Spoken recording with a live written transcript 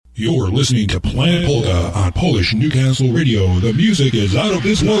You're listening to Planet Polka on Polish Newcastle Radio. The music is out of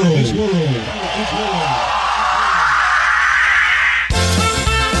this world.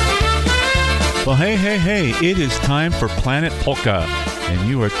 Well, hey, it is time for Planet Polka, and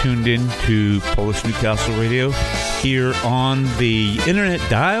you are tuned in to Polish Newcastle Radio here on the internet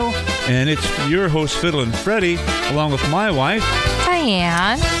dial, and it's your host, Fiddlin' Freddie, along with my wife,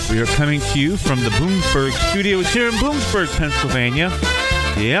 Diane. We are coming to you from the Bloomsburg studios here in Bloomsburg, Pennsylvania.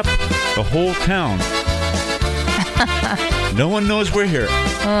 Yep, the whole town. No one knows we're here.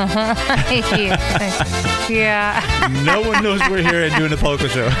 Yeah. No one knows we're here and doing a polka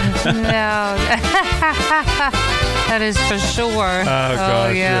show. No. That is for sure. Oh,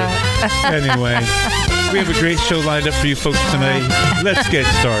 gosh. Yeah. Anyway, we have a great show lined up for you folks tonight. Let's get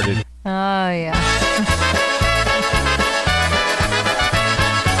started. Oh, yeah.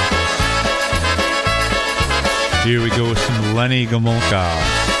 Here we go with some Lenny Gomulka.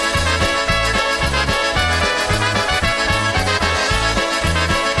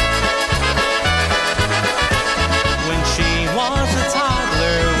 When she was a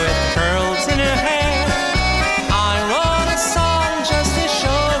toddler with curls in her hair, I wrote a song just to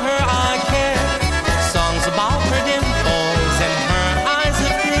show her I care. Songs about her dimples and her eyes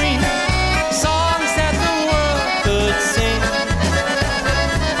of green, songs that the world could sing.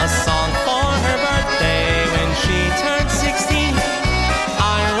 A song for her birthday when she turned 16.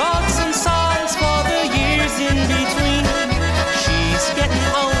 I wrote some songs for the years in between. She's getting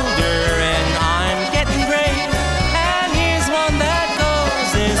older and I'm getting gray, and here's one that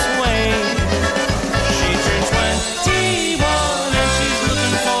goes this way. She turned 21 and she's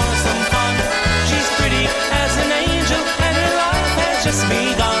looking for some fun. She's pretty as an angel and her life has just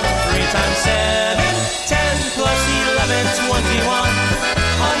begun. 3 times 7, 10 plus 11, 21.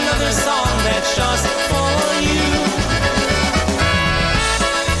 Another song that's just for you.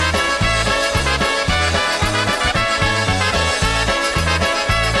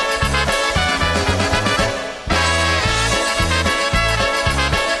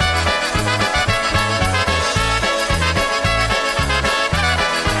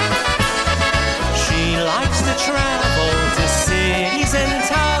 She likes to travel to cities and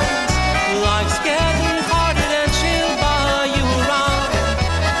towns. Life's getting harder and she'll buy you around.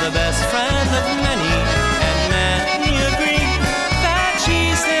 The best friend of many, and many agree that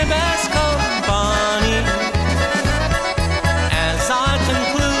she's their best company. As I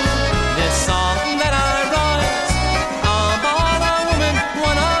conclude this song that I write about a woman,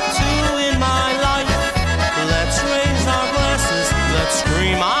 one of two in my life, let's raise our glasses, let's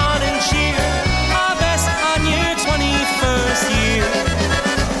scream out and cheer our best on your 21st year.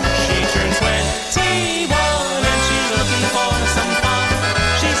 She turns 21 and she's looking for some fun.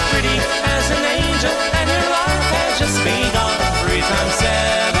 She's pretty as an angel and her life has just begun. 3 times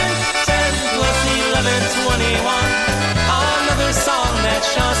 7, 10 plus 11, 21. Another song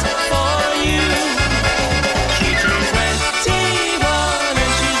that's just for you. She turns 21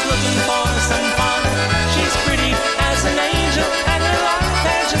 and she's looking for some fun. She's pretty as an angel and her life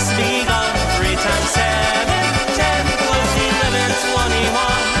has just begun. 3 times 7, 10 plus 11, 21.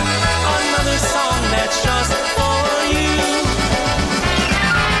 Another song that's just for you.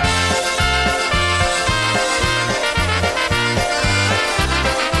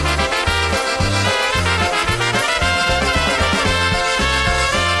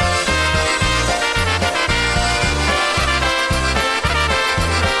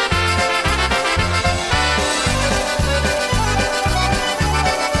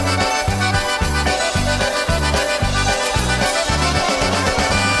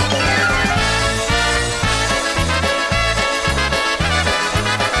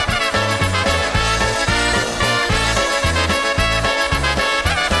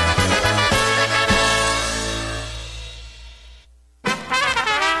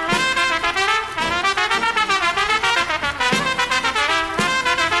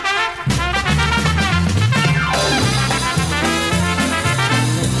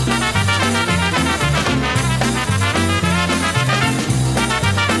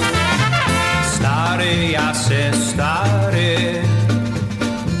 Stary, ja se stary,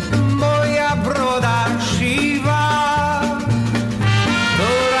 moja broda siwa,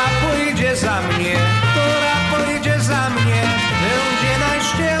 która pójdzie za mnie, będzie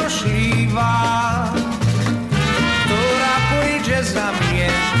najszczęśliwa. Która pójdzie za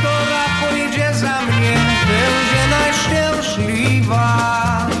mnie, będzie najszczęśliwa.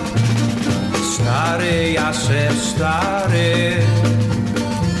 Stary, ja se stary,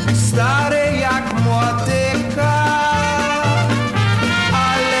 stary jak młotyka.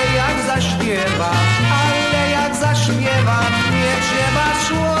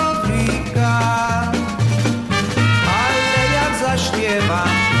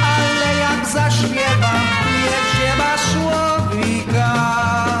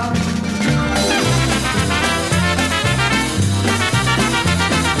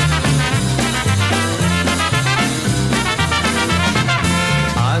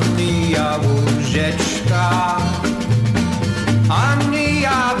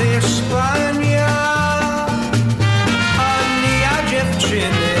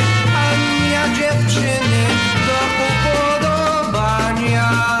 dziewczyny, Ania dziewczyny do upodobania.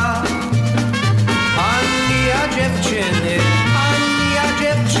 Ania dziewczyny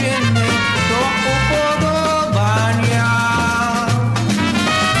do upodobania.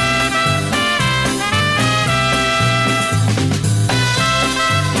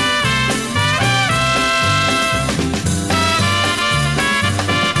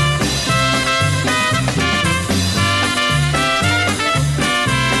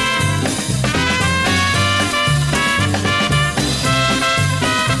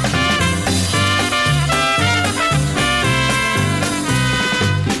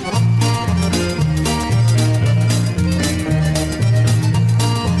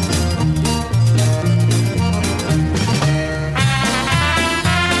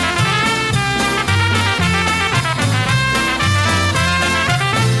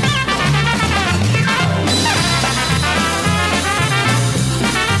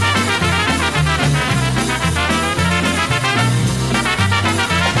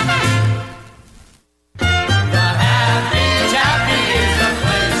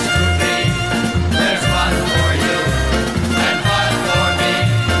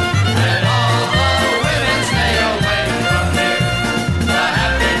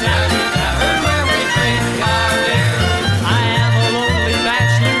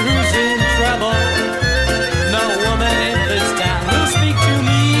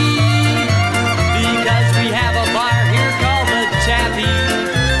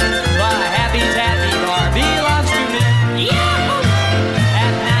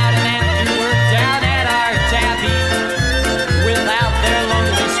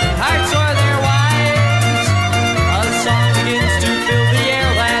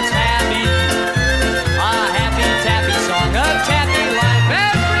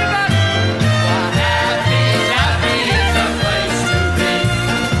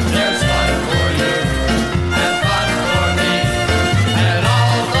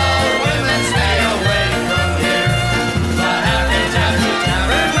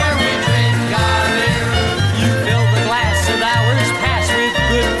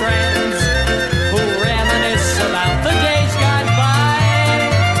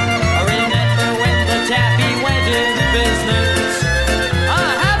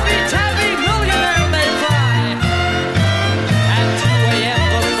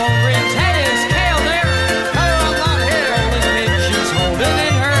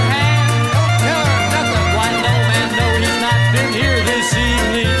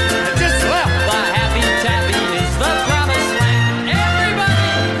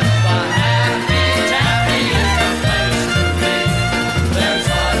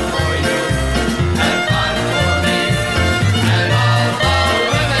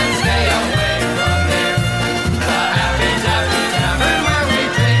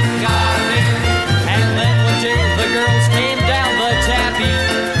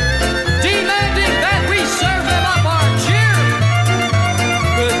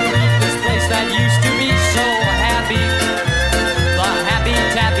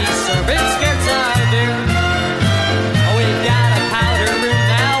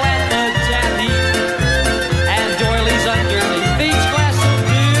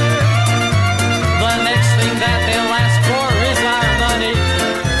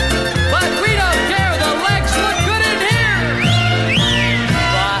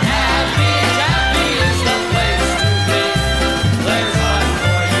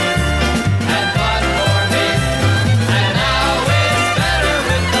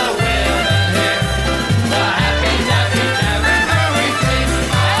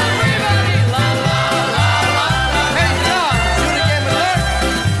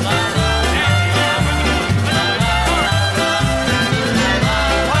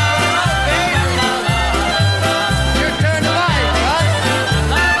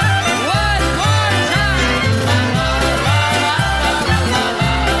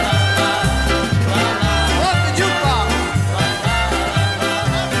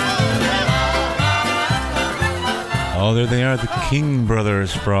 Oh, there they are, the King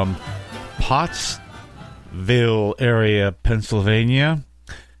brothers from Pottsville area, Pennsylvania.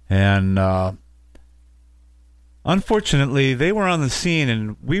 And unfortunately, they were on the scene,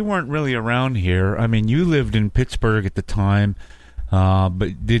 and we weren't really around here. I mean, you lived in Pittsburgh at the time,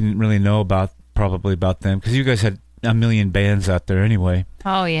 but didn't really know probably about them, because you guys had a million bands out there anyway.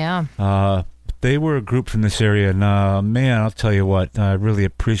 Oh, yeah. They were a group from this area, and man, I'll tell you what, I really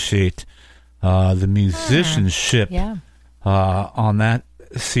appreciate the musicianship on that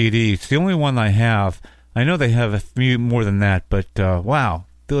CD. It's the only one I have. I know they have a few more than that, but wow,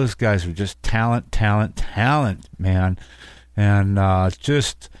 those guys were just talent, man. and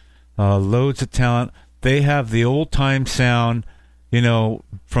just loads of talent. They have the old-time sound. You know,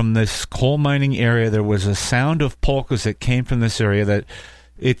 from this coal mining area, there was a sound of polkas that came from this area that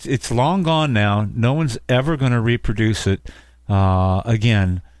it's long gone now. No one's ever going to reproduce it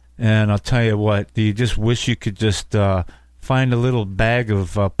again. And I'll tell you what, you just wish you could just find a little bag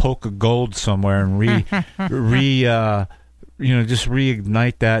of polka gold somewhere and just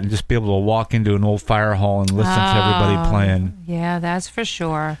reignite that and just be able to walk into an old fire hall and listen to everybody playing. Yeah, that's for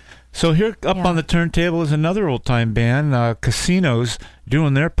sure. So here up on the turntable is another old-time band, Casinos,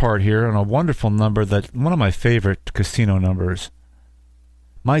 doing their part here on a wonderful number, that one of my favorite Casino numbers.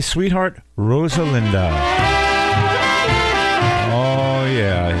 My Sweetheart, Rosalinda. Oh,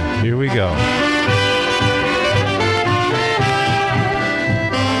 yeah, here we go.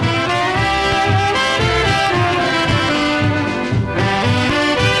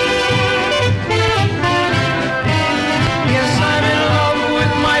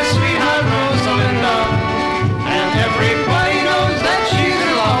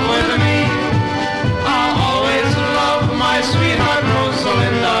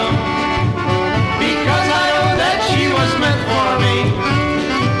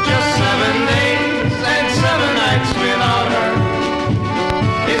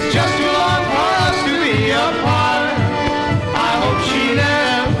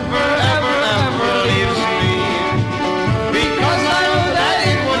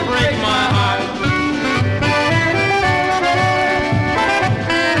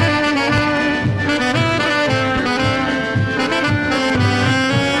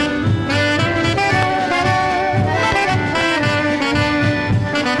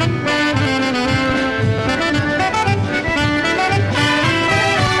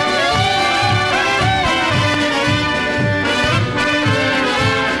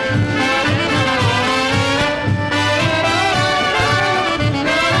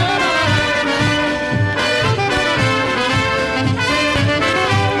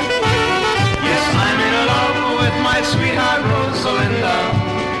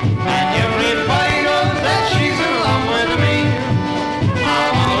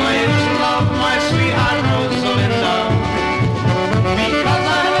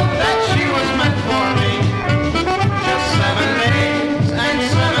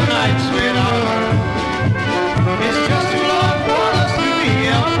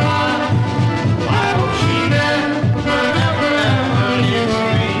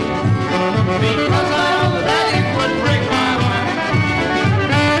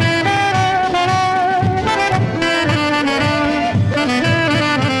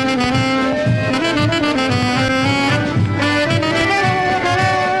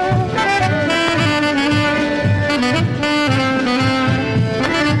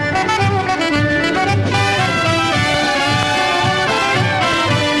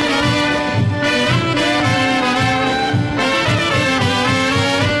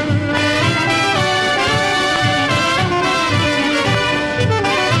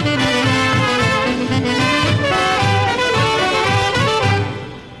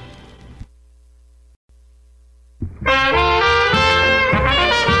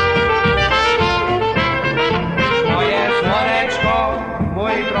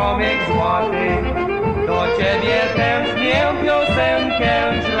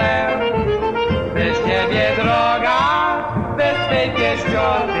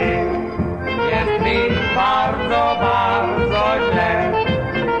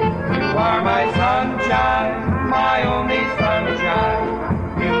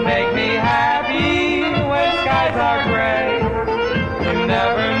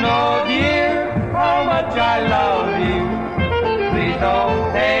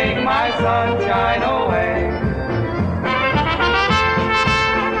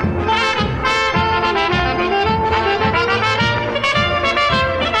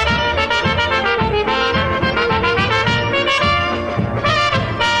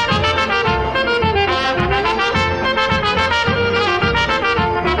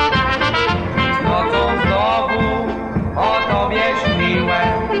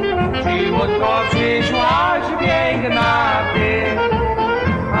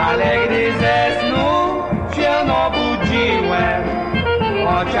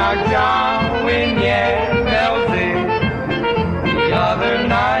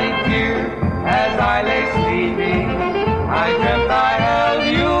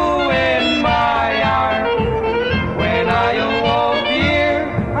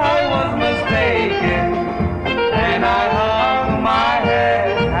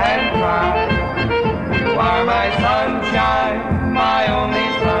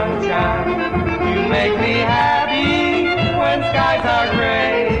 Make me happy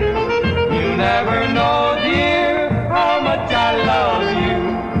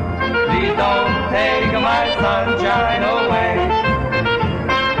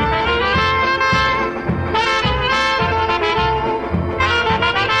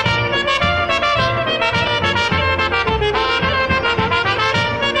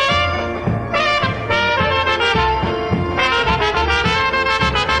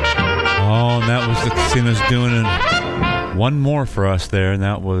doing one more for us there, and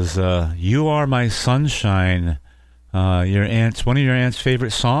that was "You Are My Sunshine." One of your aunt's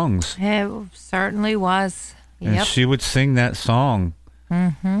favorite songs. It certainly was. And Yep. she would sing that song.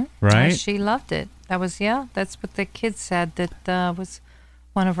 Mm-hmm. Right? She loved it. That's what the kids said. That was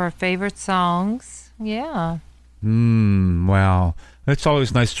one of our favorite songs. Yeah. Wow. It's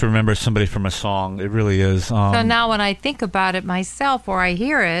always nice to remember somebody from a song. It really is. So now when I think about it myself or I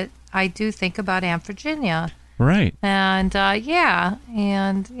hear it, I do think about Aunt Virginia. Right. And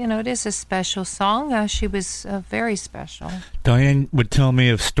it is a special song. She was very special. Diane would tell me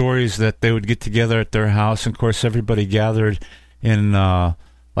of stories that they would get together at their house. And of course, everybody gathered in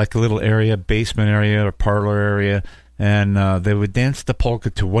like a little area, basement area or parlor area, and they would dance the polka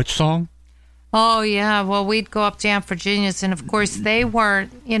to which song? Oh, yeah. Well, we'd go up to Aunt Virginia's, and of course, they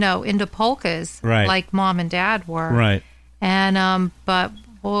weren't, into polkas like Mom and Dad were. Right. And,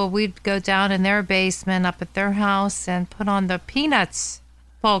 we'd go down in their basement up at their house and put on the Peanuts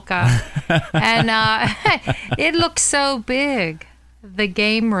polka. And it looked so big, the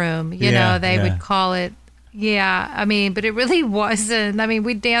game room, they would call it. Yeah, but it really wasn't.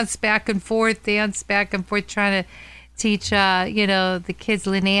 We'd dance back and forth, trying to teach, the kids,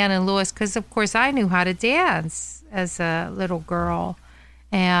 Linnea and Louis, because, of course, I knew how to dance as a little girl.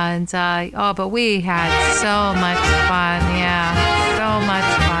 And, but we had so much fun, so much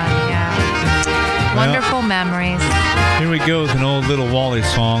fun, Wonderful memories. Here we go with an old Little Wally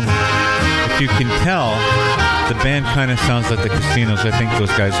song. If you can tell, the band kind of sounds like the Casinos. I think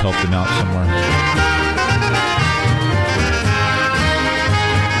those guys helped them out somewhere.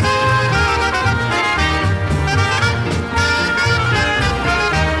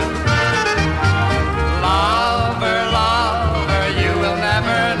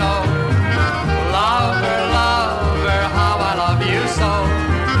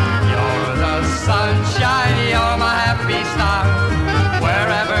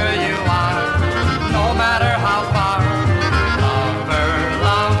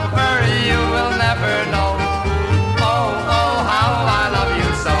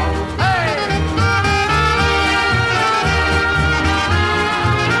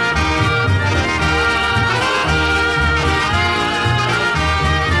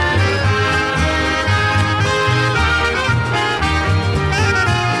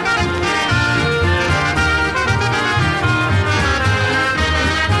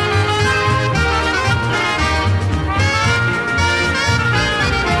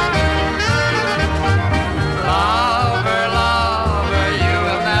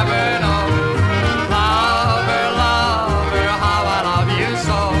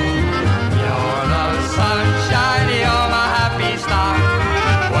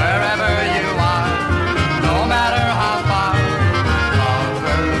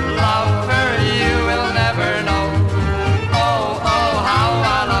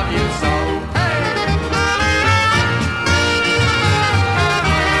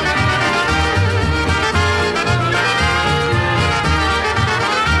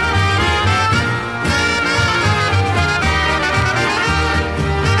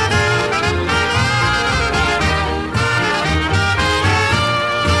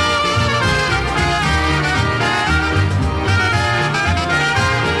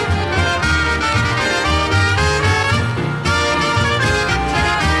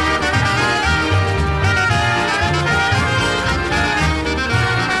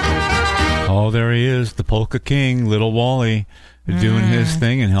 There he is, the Polka King, Little Wally, doing his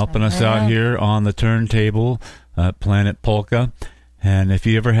thing and helping us out here on the turntable at Planet Polka. And if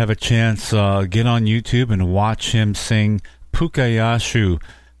you ever have a chance, get on YouTube and watch him sing Pukayashu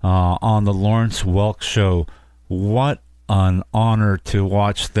on the Lawrence Welk Show. What an honor to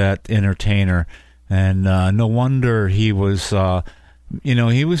watch that entertainer. And no wonder he was,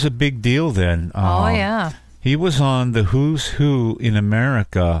 he was a big deal then. He was on the Who's Who in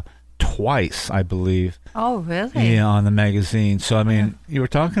America twice, I believe. Oh, really? Yeah, on the magazine. So, you were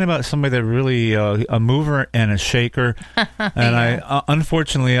talking about somebody that really, a mover and a shaker. And I,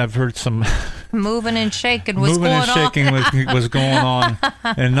 unfortunately, I've heard some... Moving and shaking was going on. Moving and shaking was going on.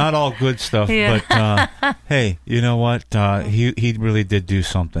 And not all good stuff. Yeah. But, hey, you know what? He really did do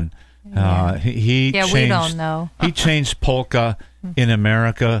something. He changed, we don't know. He changed polka in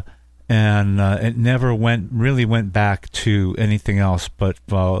America. And it never went back to anything else but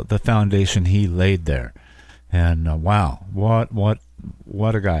the foundation he laid there. And wow, what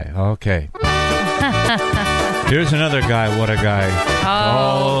a guy. Okay. Here's another guy. What a guy.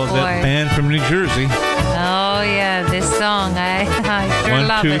 Oh, boy. That band from New Jersey. Oh, yeah, this song. I sure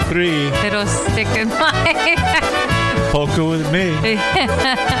love it. 1, 2, 3. It'll stick in my Polka with me.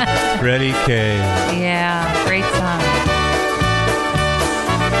 Freddie K. Yeah, great song.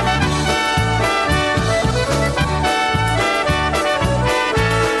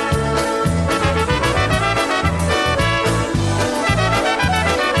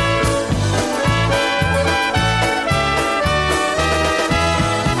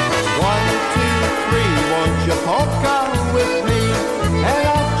 Polka with me, and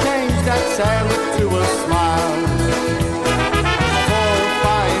I'll change that sad look to a smile. 4,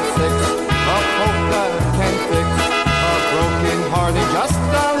 5, 6, a polka can fix a broken heart in just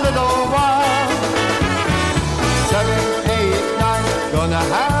a little while. 7, 8, 9, gonna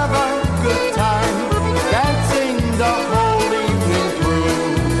have a good time, dancing the whole evening through.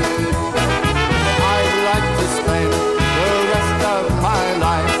 I'd like to spend the rest of my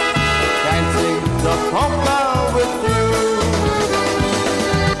life dancing the polka with you.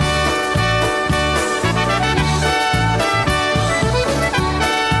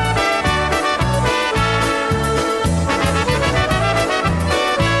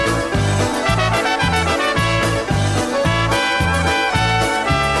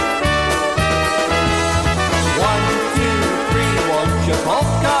 One, two, three, won't you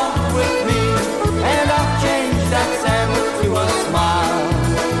polka with me? And I'll change that sad look to a smile.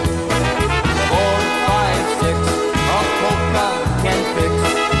 4, 5, 6, a polka can fix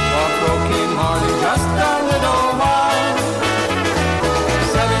a broken heart in just a little while.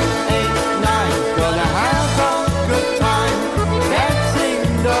 7, 8, 9, gonna have a good time, dancing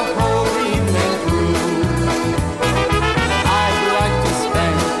the whole evening through. I'd like to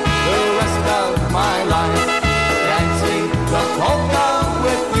spend the rest of my life dancing the polka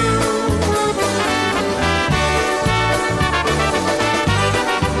with you.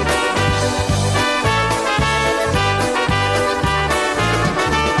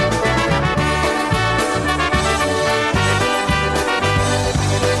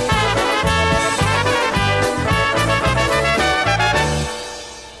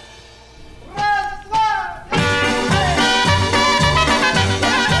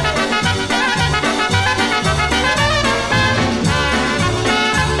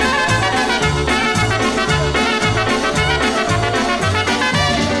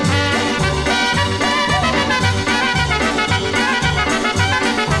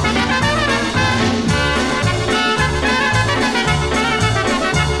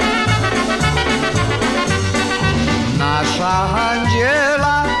 Nasza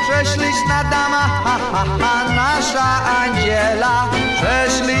Andziela, prześliczna dama, ha, ha, ha. Nasza Andziela,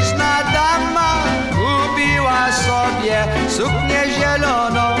 prześliczna dama, kupiła sobie suknię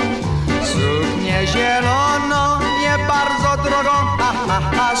zieloną, nie bardzo drogą, ha, ha,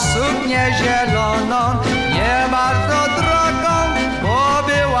 ha. Suknię zieloną, nie bardzo drogą, bo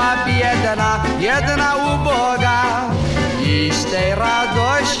była biedna, uboga. I z tej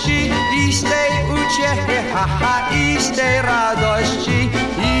radości, i z tej uciechy, ha, ha, i z tej radości,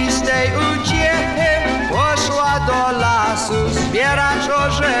 i z tej uciechy poszła do lasu zbierać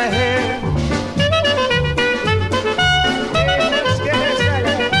orzechy.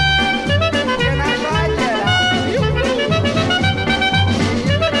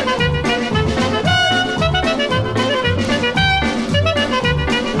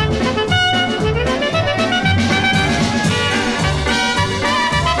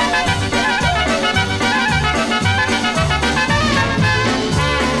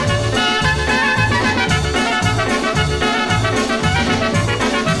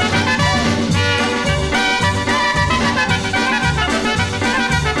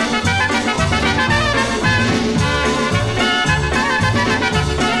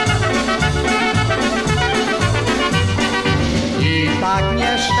 tak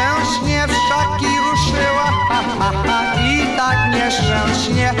nieszczęśnie w szaki ruszyła, ha, ha, ha. I tak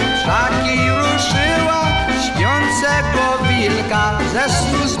nieszczęśnie w szaki ruszyła, śpiącego wilka ze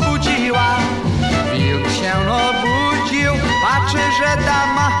snu zbudziła. Wilk się obudził, patrzy, że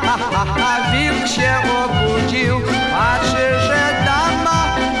dama, ha, ha, ha. Wilk się obudził, patrzy, że dama,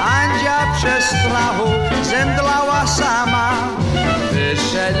 Andzia przez strachu zemdlała sama.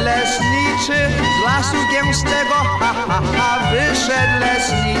 Wyszedł leśniczy z lasu gęstego, ha, ha, ha. Wyszedł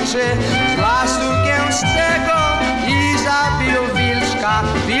leśniczy z lasu gęstego i zabił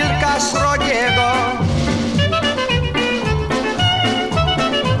wilka srogiego.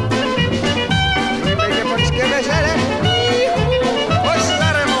 Będzie polskie wesele. Chodź,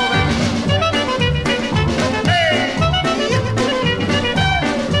 stary moment. Hej!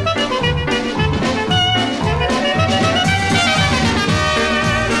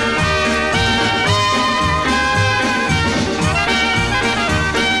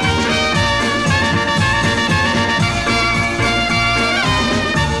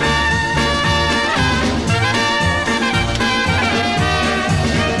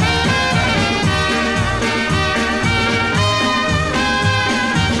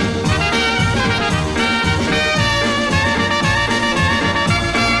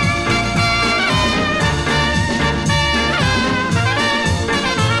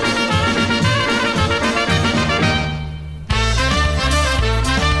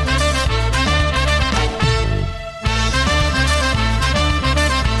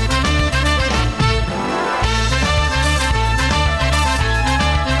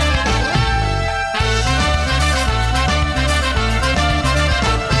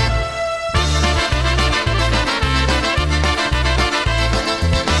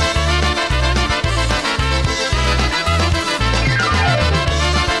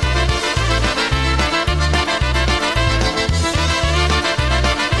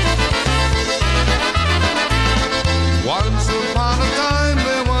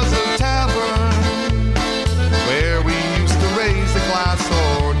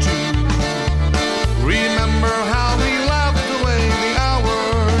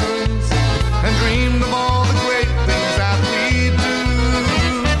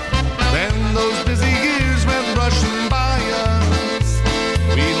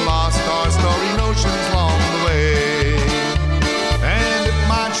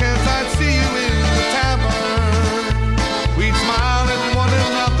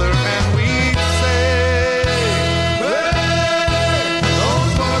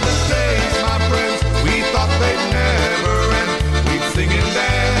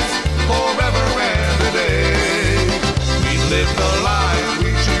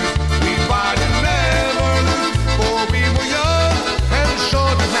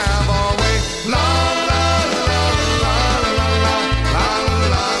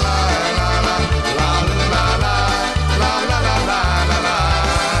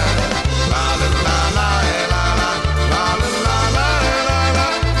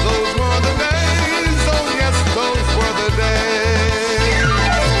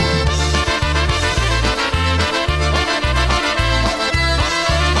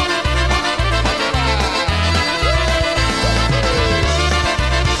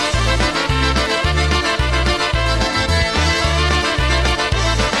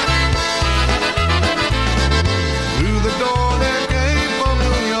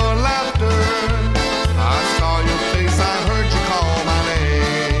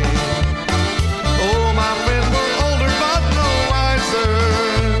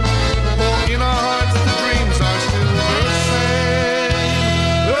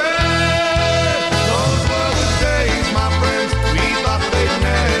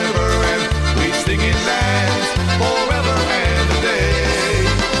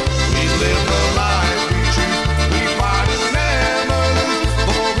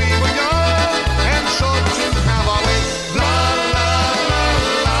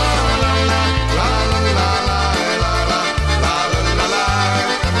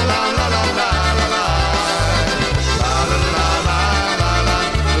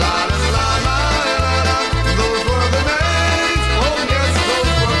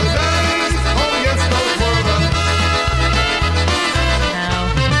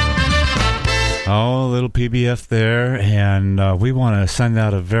 PBF there, and we want to send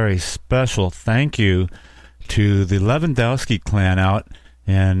out a very special thank you to the Lewandowski clan out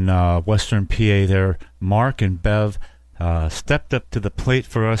in Western PA there. Mark and Bev stepped up to the plate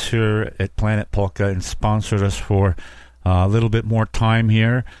for us here at Planet Polka and sponsored us for a little bit more time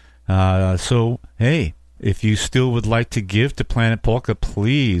here. So, hey, if you still would like to give to Planet Polka,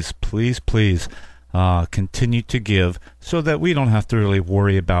 please, please, please continue to give so that we don't have to really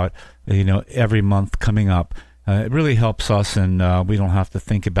worry about, every month coming up. It really helps us, and we don't have to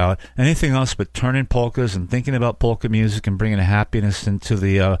think about anything else but turning polkas and thinking about polka music and bringing happiness into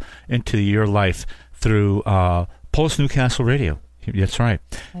your life through Polish Newcastle Radio. That's right.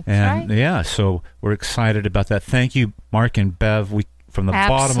 Yeah, so we're excited about that. Thank you, Mark and Bev. We from the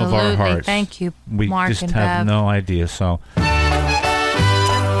bottom of our hearts. Thank you, we Mark just and have Bev. no idea. So,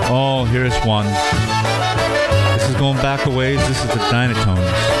 here's one. This is going back a ways. This is the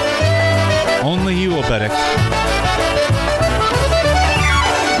Dynatones. Only you, Obedek.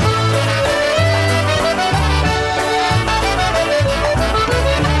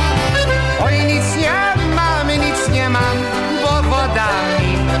 Oj, nic nie mam, bo woda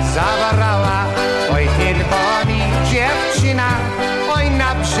mi zawarała. Oj, tylko mi dziewczyna, oj,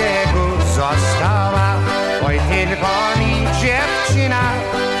 na brzegu została. Oj, tylko mi dziewczyna,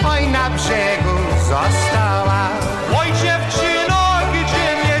 oj, na brzegu została. Oj dziewczyno,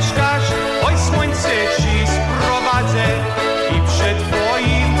 gdzie mieszkasz? Oj słońce ci sprowadzę i przed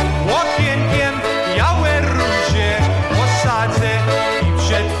twoim okienkiem białe róże posadzę. I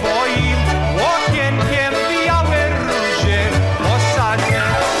przed twoim okienkiem białe róże posadzę.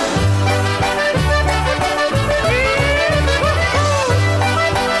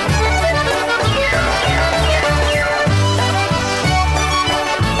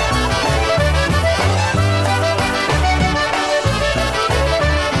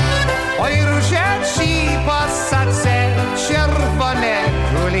 Oj, róże ci posadzę, czerwone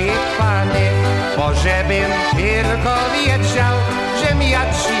tulipany, bo żebym tylko wiedział, że ja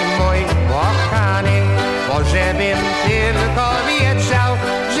ci mój kochany, bo żebym tylko wiedział,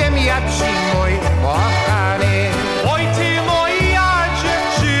 że ja ci mój kochany. Oj ty moja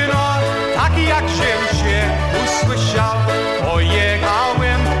dziewczyno, tak jak żem cię usłyszał,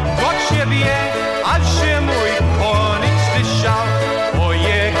 pojechałem do ciebie, aż się mój konik zdyszał.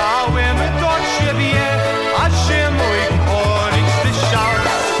 Pojechałem do ciebie, aż się mój konik zdyszał.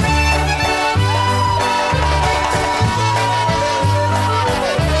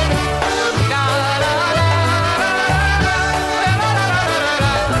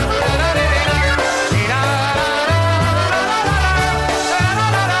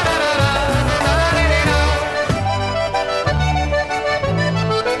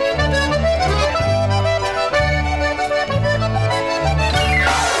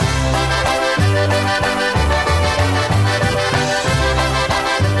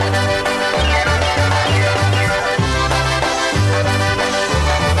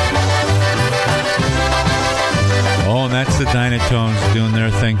 That's the Dynatones doing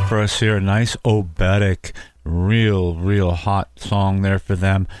their thing for us here. Nice Obedek. Real hot song there for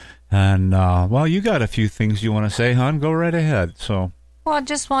them. And, you got a few things you want to say, hon. Go right ahead. So, Well, I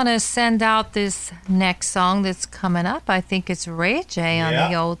just want to send out this next song that's coming up. I think it's Ray J on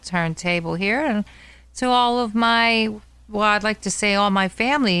the old turntable here. And to all of my, I'd like to say all my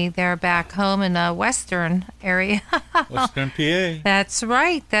family, they're back home in the western area. Western PA. That's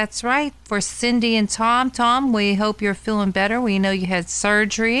right. For Cindy and Tom, we hope you're feeling better. We know you had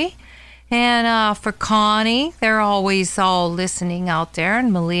surgery. And for Connie, they're always all listening out there.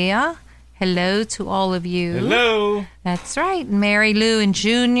 And Malia, hello to all of you. Hello. That's right. Mary Lou and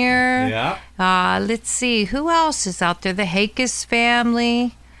Junior. Yeah. Let's see. Who else is out there? The Hakis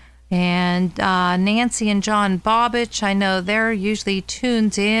family. And Nancy and John Bobbich. I know they're usually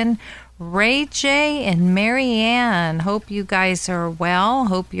tuned in. Ray J and Mary Ann. Hope you guys are well.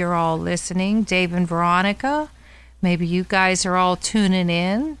 Hope you're all listening. Dave and Veronica. Maybe you guys are all tuning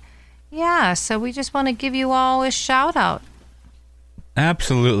in. Yeah, so we just want to give you all a shout out.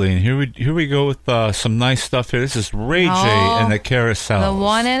 Absolutely. And here we go with some nice stuff here. This is Ray J and the Carousel. The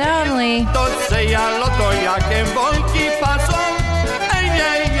one and only.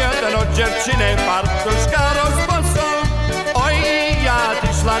 Dziewczynę fartuszka rozposą. Oj, ja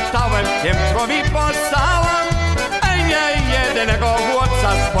tyś latałem, piękno mi posałam. Ej, nie jedynego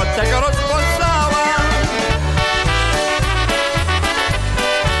chłopca spod tego rozposałam.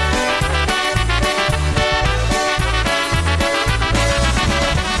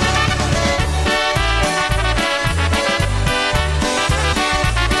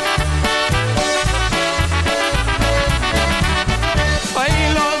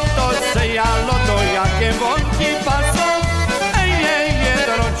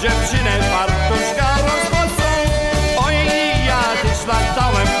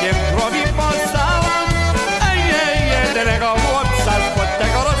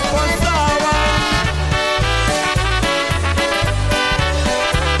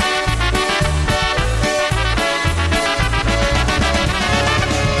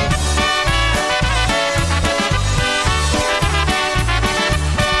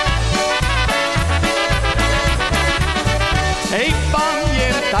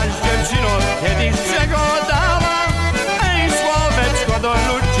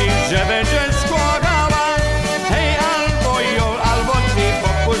 będzie składała. Hej, albo ją, albo ty,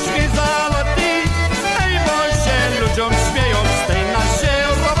 popuszki zaloty. Hej, bo się ludziom śmieją z tej naszej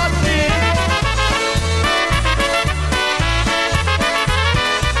roboty.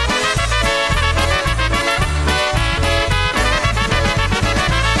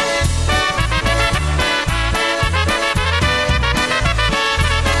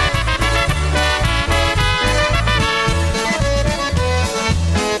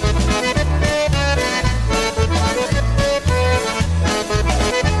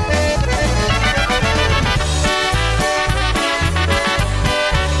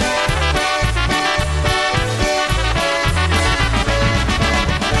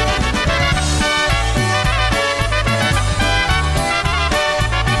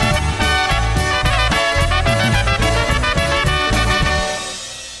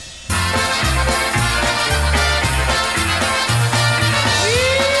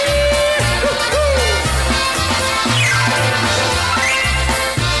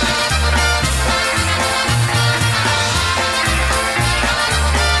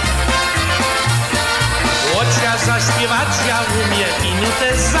 Zaśpiewać ja umie i nutę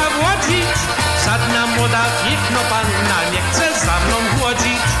zawłodzić. Żadna młoda piękno panna nie chce za mną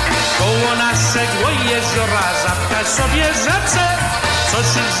chłodzić. Koło naszego jeziora zapkać sobie rzece. Coś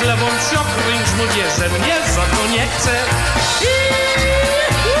z lewą ciokryć mówię, że mnie za to nie chce.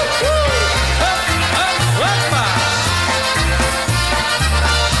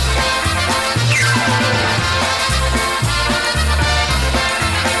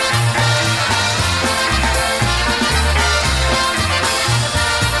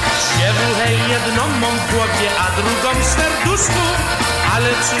 Jedną mam w głowie, a drugą w serduszku. Ale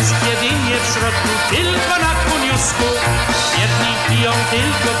cóż, kiedy nie w środku, tylko na koniusku. Jedni piją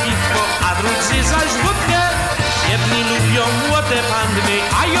tylko piwko, a drudzy zaś wódkę. Jedni lubią młode panny,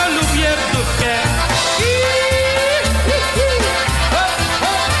 a ja lubię wdówkę.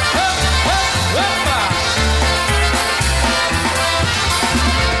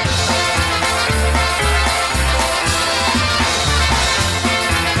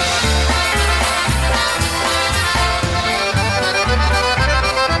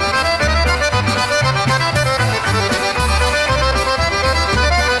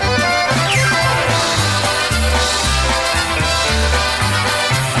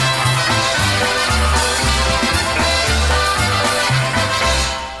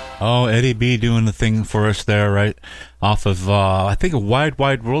 Oh, Eddie B doing the thing for us there, right off of I think a Wide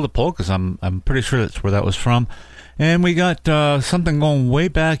Wide World of Polkas. I'm pretty sure that's where that was from. And we got something going way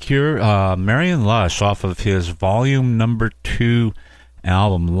back here, Marion Lush off of his volume number 2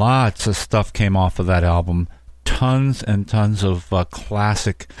 album. Lots of stuff came off of that album. Tons and tons of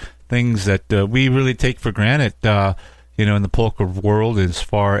classic things that we really take for granted, in the polka world as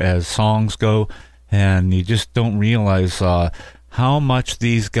far as songs go. And you just don't realize how much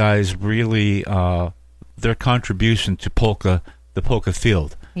these guys really, their contribution to polka, the polka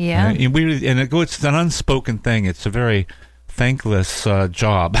field. Yeah. And it's an unspoken thing. It's a very thankless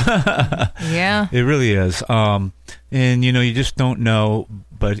job. Yeah. It really is. And, you just don't know,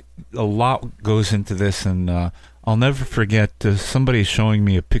 but a lot goes into this. And I'll never forget somebody showing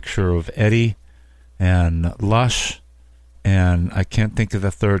me a picture of Eddie and Lush, and I can't think of the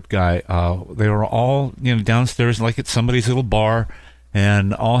third guy. They were all, downstairs like at somebody's little bar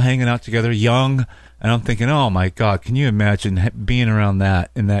and all hanging out together, young. And I'm thinking, oh, my God, can you imagine being around that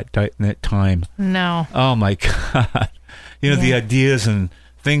in that time? No. Oh, my God. The ideas and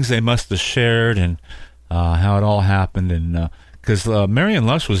things they must have shared and how it all happened. And because Marion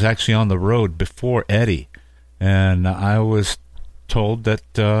Lush was actually on the road before Eddie. And I was told that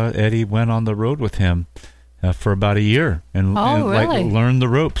Eddie went on the road with him for about a year and really? Learned the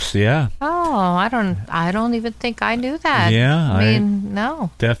ropes. Yeah. Oh, I don't even think I knew that. Yeah, I mean,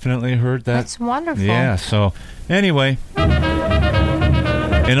 no. Definitely heard that. That's wonderful. Yeah. So anyway,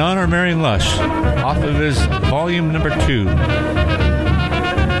 in honor of Marion Lush, off of his volume number 2.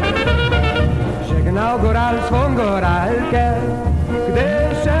 Żegnał góral swą góralkę,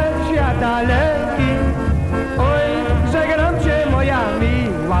 gdy szedł świat daleki. Oj, żegnam cię moja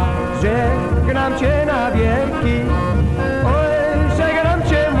miła, żegnam cię na wieki. Oj, żegnam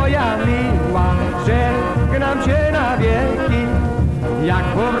cię moja miła, żegnam cię na wieki. Jak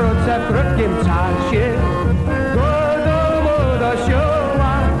powrócę w krótkim czasie do domu, do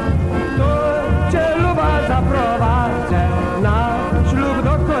sioła, to cię luba zaprowadzę na ślub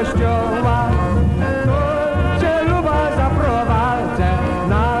do kościoła. To cię luba zaprowadzę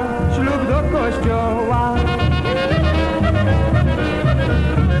na ślub do kościoła.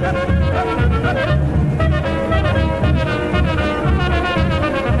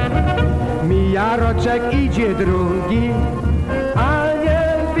 Mija roczek, idzie drugi, a nie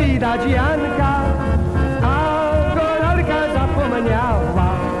widać Janka, a goralka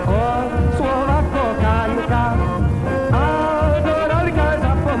zapomniała o słowach kochanka, a goralka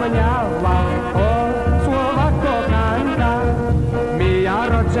zapomniała o słowach kochanka. Mija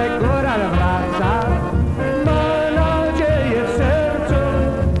roczek, goral wraca, ma nadzieję w sercu,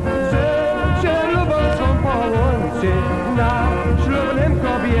 że się lubą swą połączy na ślubnym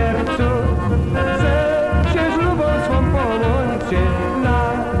kobiercu, że się z lubą swą połączy na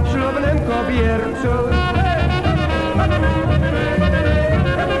ślubnym kobiercu.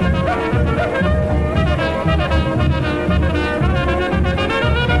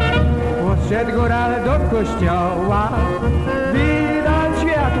 Poszedł góral do kościoła, widać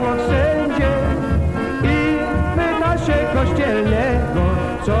światło wszędzie i pyta się kościelnego,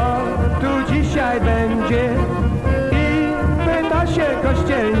 co tu dzisiaj będzie. I pyta się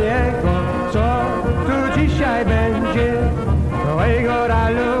kościelnego, co tu dzisiaj będzie. Oj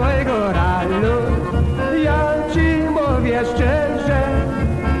góralu, ja ci mówię szczerze,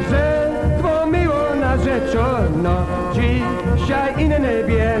 że twą miłą narzeczono dzisiaj inny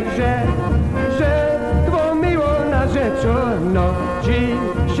bierze, że twą miłą narzeczono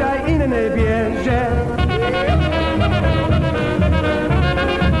dzisiaj inny bierze.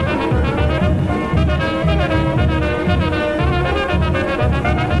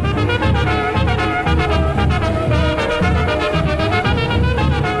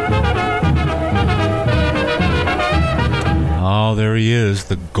 Oh, there he is,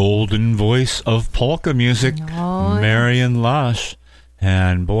 the golden voice of polka music, Marian Lush.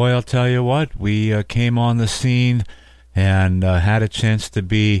 And boy, I'll tell you what, we came on the scene and had a chance to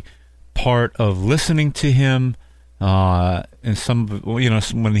be part of listening to him in some,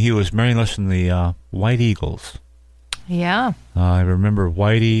 when he was Marian Lush in the White Eagles. Yeah. I remember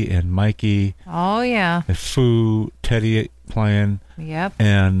Whitey and Mikey. Oh, yeah. And Foo, Teddy playing. Yep.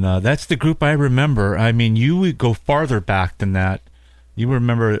 And that's the group I remember. I mean, you would go farther back than that. You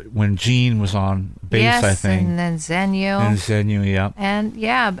remember when Gene was on bass, yes, I think. And then Zenyu. And Zenyu, yeah. And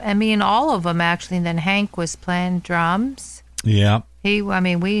yeah, I mean, all of them actually. And then Hank was playing drums. Yeah. We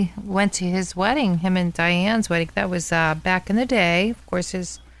went to his wedding, him and Diane's wedding. That was back in the day. Of course,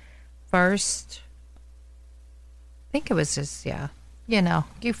 his first, I think it was his, yeah.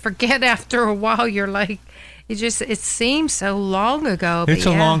 You forget after a while, you're like, it seems so long ago. It's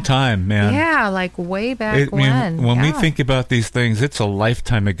a long time, man. Yeah, like way back when. When we think about these things, it's a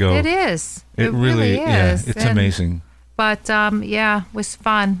lifetime ago. It is. It really is. Yeah, it's amazing. But, it was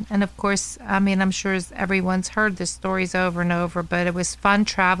fun. And, of course, I mean, I'm sure everyone's heard the stories over and over, but it was fun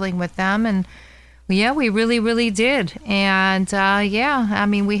traveling with them. And, yeah, we really, really did. And, I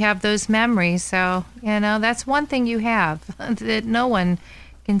mean, we have those memories. So, that's one thing you have that no one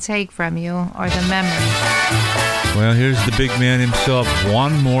can take from you, are the memories. Well, here's the big man himself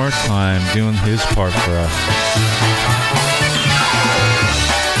one more time doing his part for us.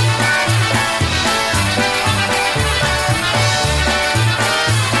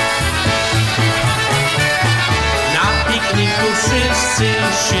 Wszyscy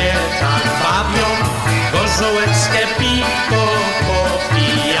się tak bawią, gorzołeckie piwo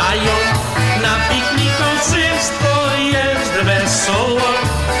popijają. Na pikniku wszystko jest wesoło,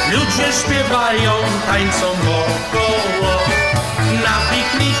 ludzie śpiewają, tańczą wokoło. Na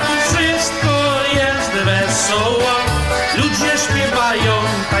pikniku wszystko jest wesoło, ludzie śpiewają,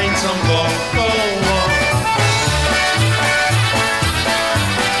 tańczą wokoło.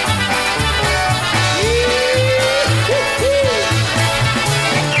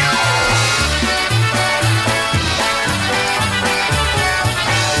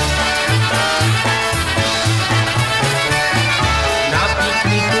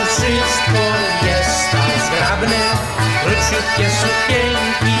 Króciutkie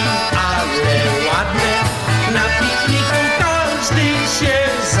sukienki, ale ładne. Na pikniku każdy się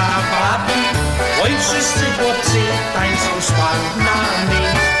zabawi. Oj, wszyscy chłopcy tańczą z pannami.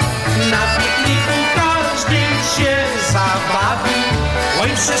 Na pikniku każdy się zabawi. Oj,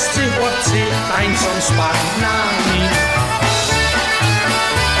 wszyscy chłopcy tańczą z pannami.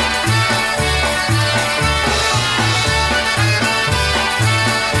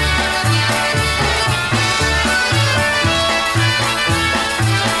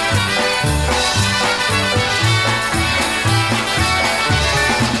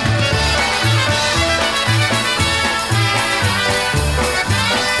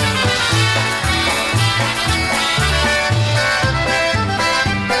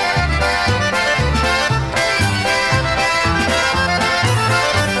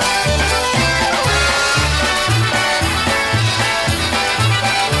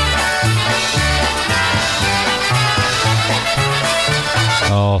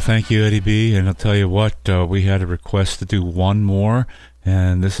 thank you, Eddie B. And I'll tell you what, we had a request to do one more,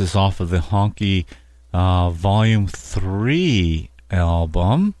 and this is off of the Honky Volume 3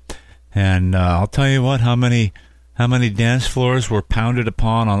 album. And I'll tell you what, how many dance floors were pounded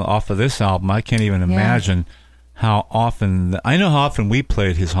upon off of this album. I can't even imagine how often. I know how often we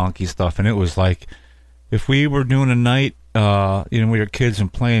played his honky stuff, and it was like if we were doing a night, we were kids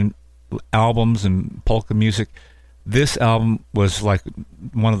and playing albums and polka music. This album was like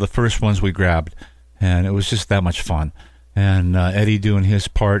one of the first ones we grabbed, and it was just that much fun. And Eddie doing his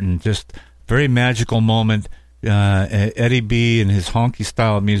part, and just very magical moment. Eddie B and his honky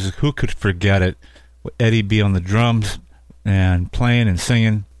style of music, who could forget it? Eddie B on the drums and playing and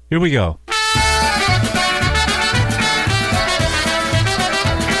singing. Here we go.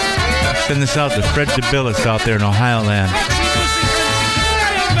 Send this out to Fred DeBillis out there in Ohio land.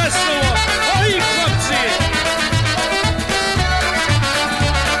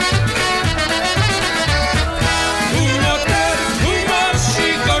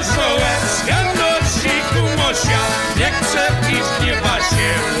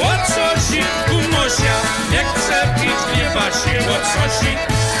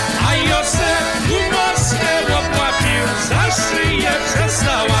 A Józef gumowskę łapłapił, za szyję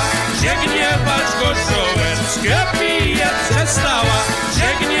przestała, że gniewać go żołęckie pije, przestała,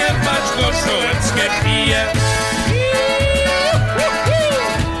 że gniewać go żołęckie pije.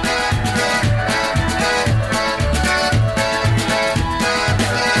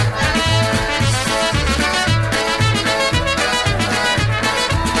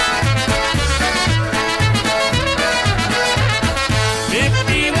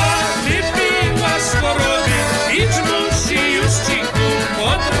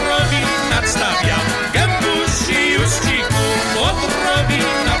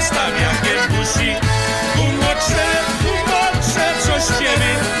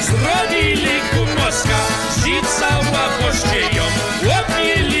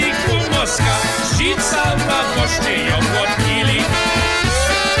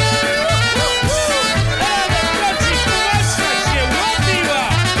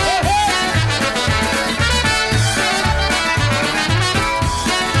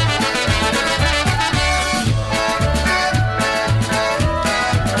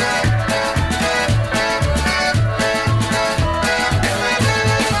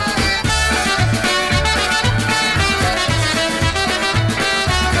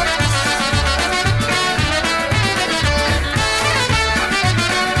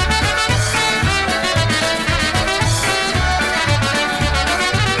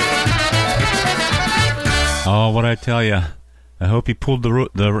 What I tell you, I hope he pulled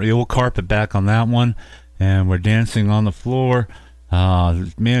the old carpet back on that one, and we're dancing on the floor.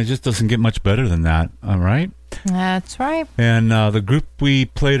 Man, it just doesn't get much better than that. All right. That's right. And the group we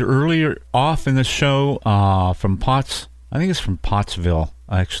played earlier off in the show from Potts, I think it's from Pottsville,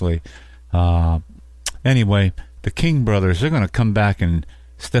 actually. Anyway, the King Brothers, they're going to come back and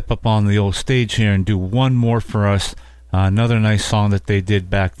step up on the old stage here and do one more for us. Another nice song that they did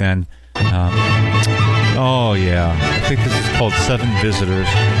back then. Oh, yeah. I think this is called Seven Visitors.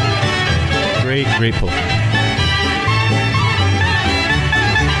 Great, great polka.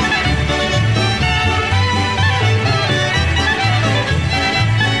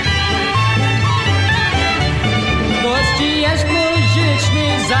 Gości jest mój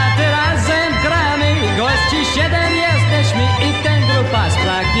życzny, za razem gramy. Gości 7 jesteśmy i ten grupa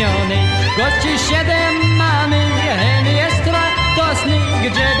spragniony. Gości 7 mamy, jeden jest radosny.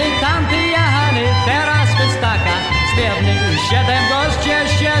 Gdzieby tam pijany, teraz wystaka śpiewny. 7 gości,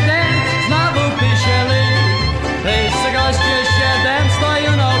 7 znowu pysieli. Tej goście 7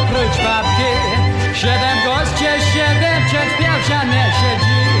 stoją oprócz babki. 7 gości, 7 cierpiawcia nie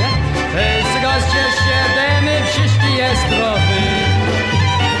siedzi. Tej goście 7 wszyscy jest zdrowy.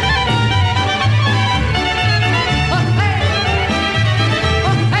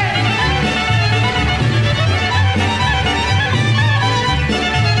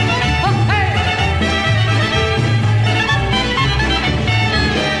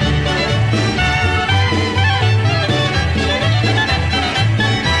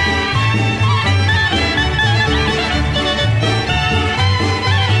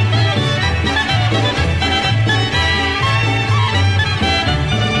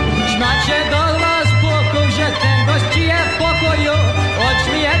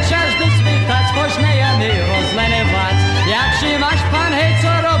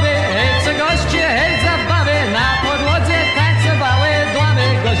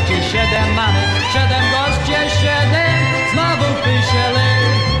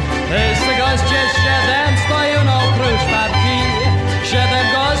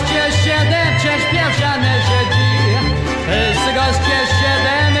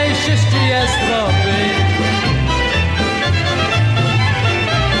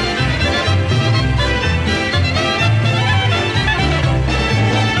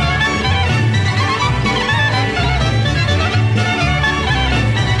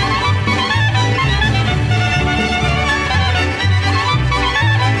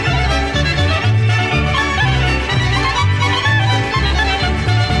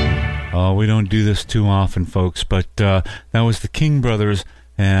 we don't do this too often, folks, but that was the King Brothers,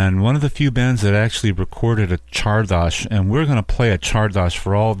 and one of the few bands that actually recorded a chardash, and we're going to play a chardash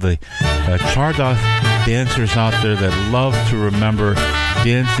for all the chardash dancers out there that love to remember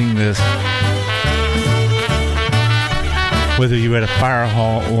dancing this, whether you're at a fire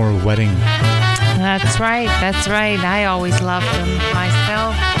hall or a wedding. That's right. I always loved them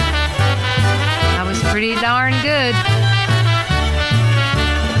myself. I was pretty darn good.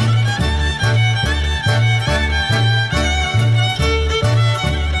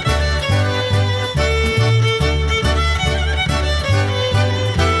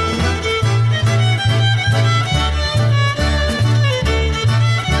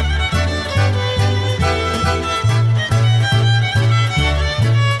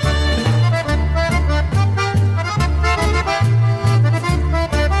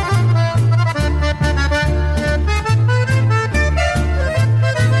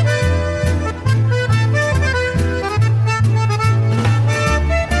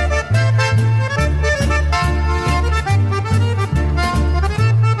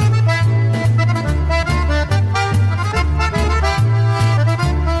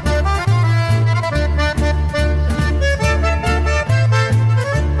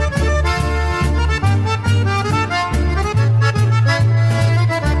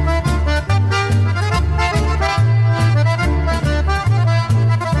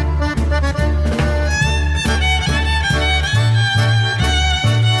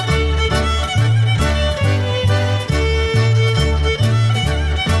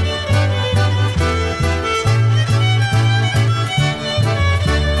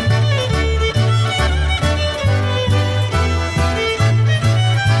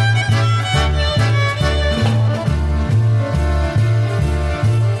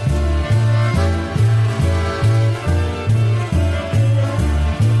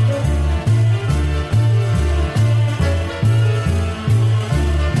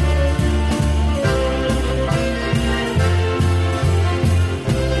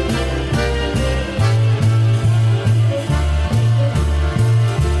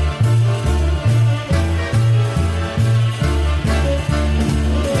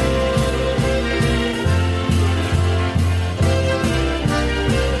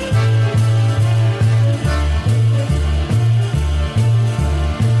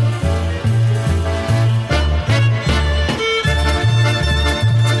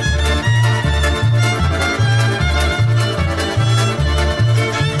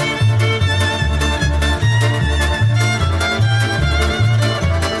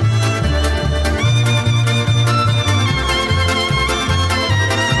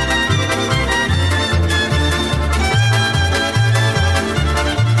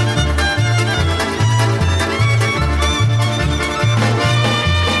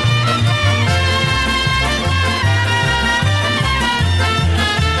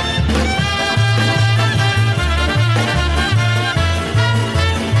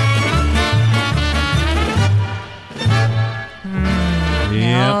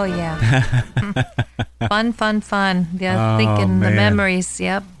 Fun. Yeah, thinking the memories.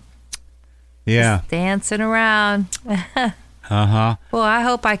 Yep. Yeah. Just dancing around. Uh-huh. Well, I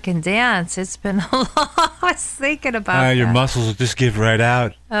hope I can dance. It's been a long. I was thinking about that. Your muscles will just give right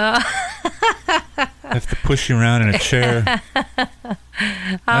out. I have to push you around in a chair.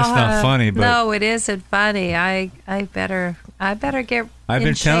 That's not funny, but no, it isn't funny. I better get. I've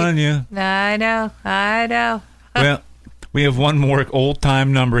been telling you. I know. Well, we have one more old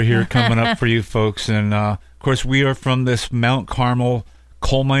time number here coming up for you folks, and of course we are from this Mount Carmel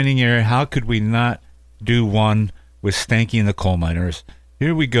coal mining area. How could we not do one with Stanky and the Coal Miners?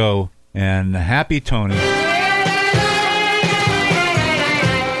 Here we go, and Happy Tony.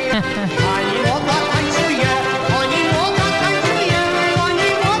 Dziewczyno,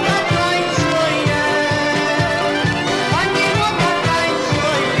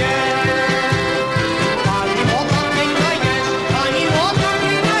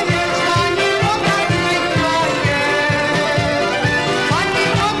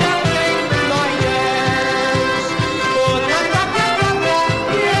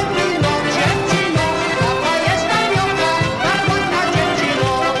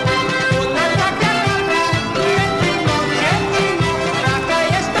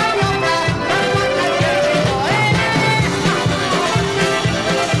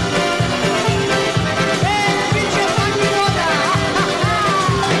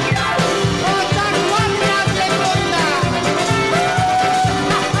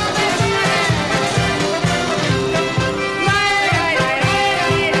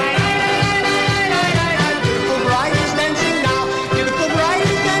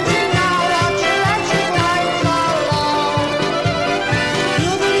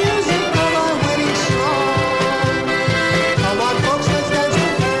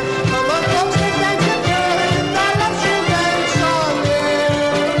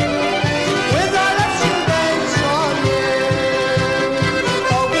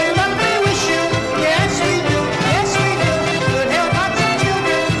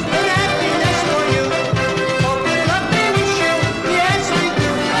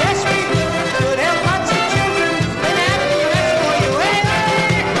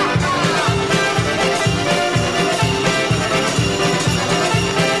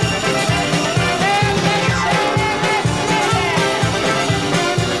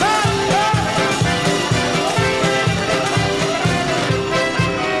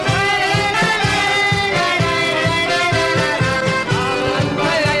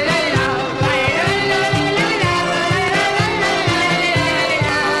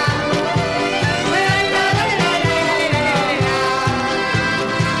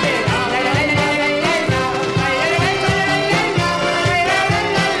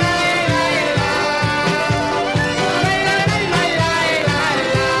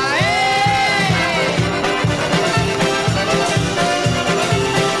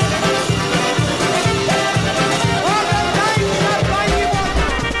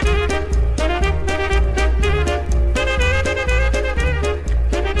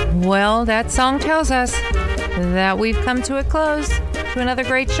 Well, that song tells us that we've come to a close to another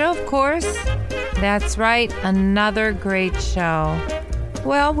great show, of course. That's right, another great show.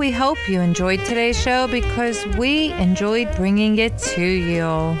 Well, we hope you enjoyed today's show because we enjoyed bringing it to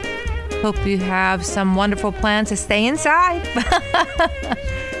you. Hope you have some wonderful plans to stay inside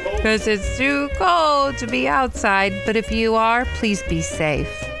because it's too cold to be outside. But if you are, please be safe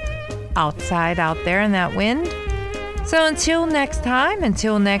outside out there in that wind. So until next time,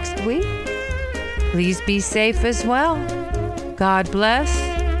 until next week, please be safe as well. God bless,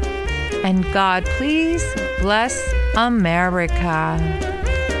 and God please bless America.